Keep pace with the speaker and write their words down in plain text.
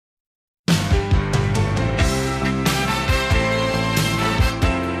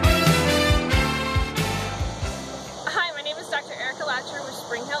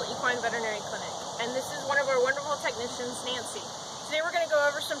Justin's Nancy. Today we're going to go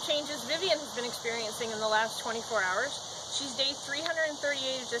over some changes Vivian has been experiencing in the last 24 hours. She's day 338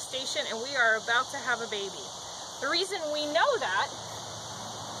 of gestation and we are about to have a baby. The reason we know that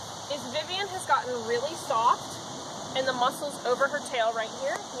is Vivian has gotten really soft in the muscles over her tail right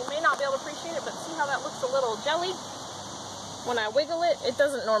here. You may not be able to appreciate it, but see how that looks a little jelly? When I wiggle it, it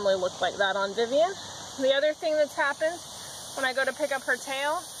doesn't normally look like that on Vivian. The other thing that's happened, when I go to pick up her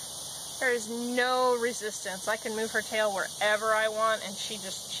tail, there is no resistance. I can move her tail wherever I want and she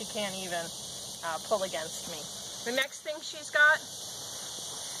can't even pull against me. The next thing she's got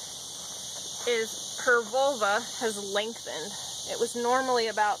is her vulva has lengthened. It was normally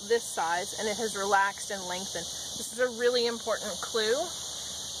about this size and it has relaxed and lengthened. This is a really important clue.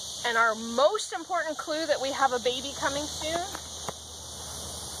 And our most important clue that we have a baby coming soon,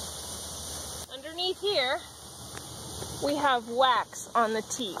 underneath here, we have wax on the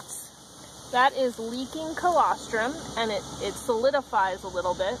teats. That is leaking colostrum and it solidifies a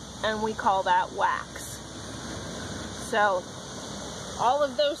little bit and we call that wax. So all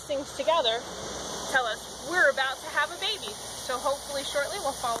of those things together tell us we're about to have a baby. So hopefully shortly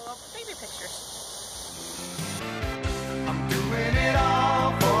we'll follow up with baby pictures. I'm doing it all.